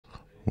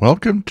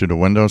Welcome to the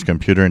Windows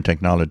Computer and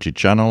Technology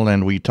channel,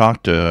 and we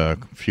talked a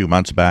few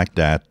months back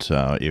that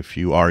if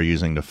you are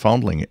using the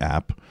PhoneLink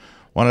app,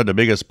 one of the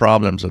biggest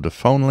problems of the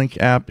PhoneLink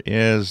app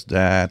is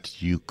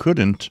that you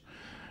couldn't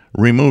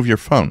remove your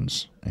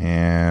phones.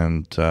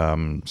 And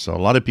so a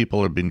lot of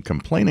people have been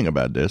complaining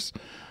about this.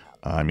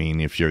 I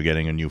mean, if you're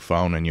getting a new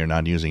phone and you're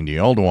not using the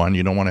old one,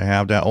 you don't want to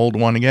have that old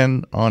one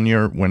again on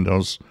your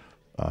Windows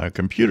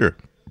computer.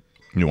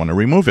 You want to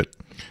remove it.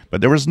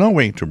 But there was no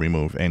way to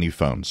remove any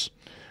phones.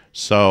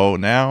 So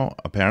now,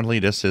 apparently,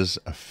 this is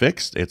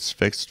fixed. It's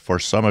fixed for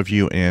some of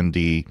you in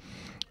the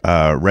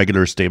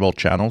regular stable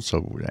channel,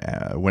 so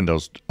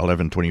Windows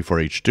 11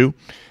 24H2.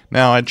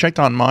 Now, I checked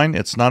on mine.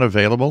 It's not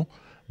available,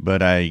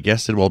 but I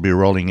guess it will be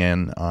rolling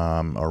in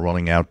or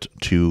rolling out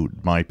to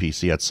my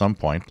PC at some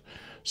point.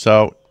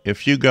 So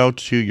if you go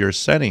to your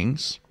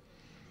settings,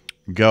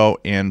 go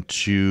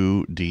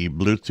into the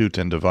Bluetooth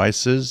and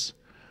devices,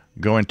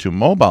 go into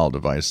mobile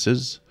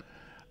devices.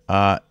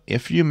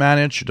 If you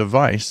manage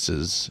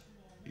devices,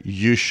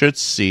 you should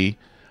see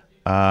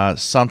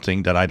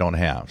something that I don't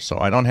have. So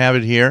I don't have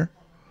it here.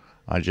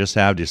 I just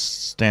have the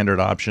standard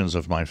options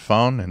of my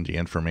phone and the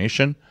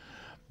information.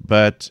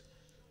 But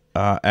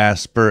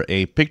as per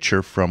a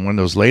picture from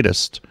Windows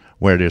Latest,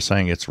 where they're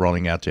saying it's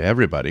rolling out to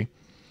everybody,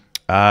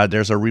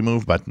 there's a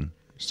remove button.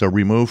 So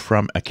remove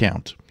from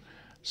account.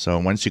 So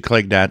once you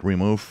click that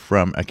remove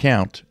from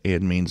account,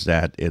 it means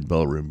that it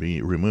will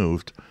be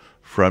removed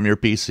from your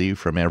PC,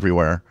 from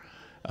everywhere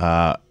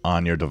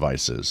on your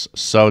devices.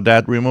 So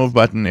that remove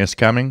button is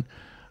coming.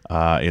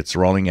 It's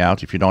rolling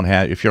out. If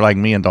you're like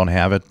me and don't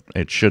have it,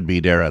 it should be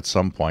there at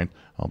some point.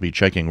 I'll be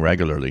checking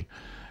regularly.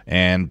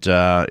 And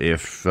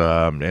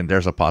and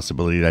there's a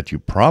possibility that you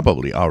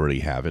probably already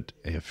have it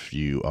if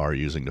you are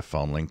using the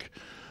PhoneLink.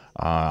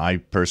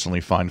 I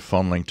personally find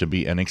PhoneLink to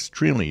be an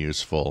extremely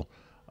useful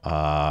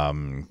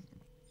app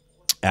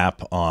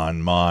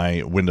on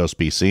my Windows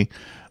PC.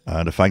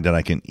 The fact that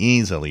I can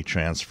easily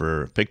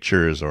transfer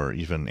pictures or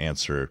even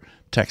answer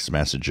text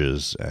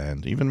messages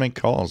and even make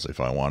calls if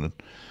I wanted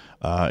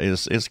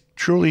is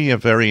truly a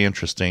very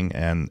interesting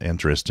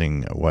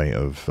way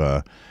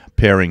of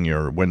pairing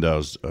your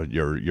Windows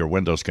your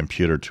Windows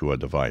computer to a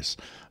device.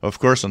 Of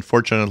course,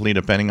 unfortunately,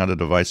 depending on the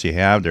device you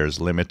have,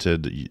 there's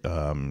limited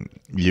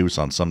use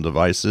on some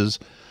devices.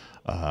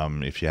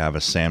 If you have a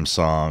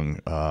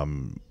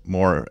Samsung,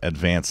 more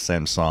advanced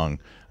Samsung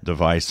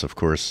device, of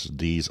course,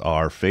 these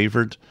are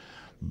favored,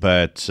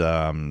 but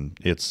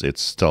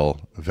it's still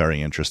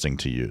very interesting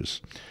to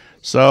use.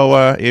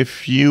 So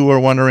if you were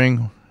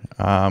wondering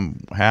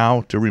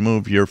how to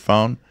remove your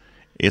phone,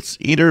 it's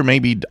either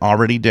maybe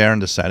already there in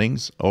the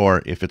settings,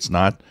 or if it's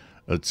not,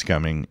 it's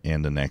coming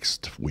in the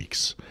next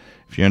weeks.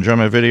 If you enjoy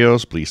my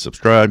videos, please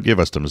subscribe, give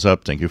us thumbs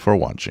up. Thank you for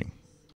watching.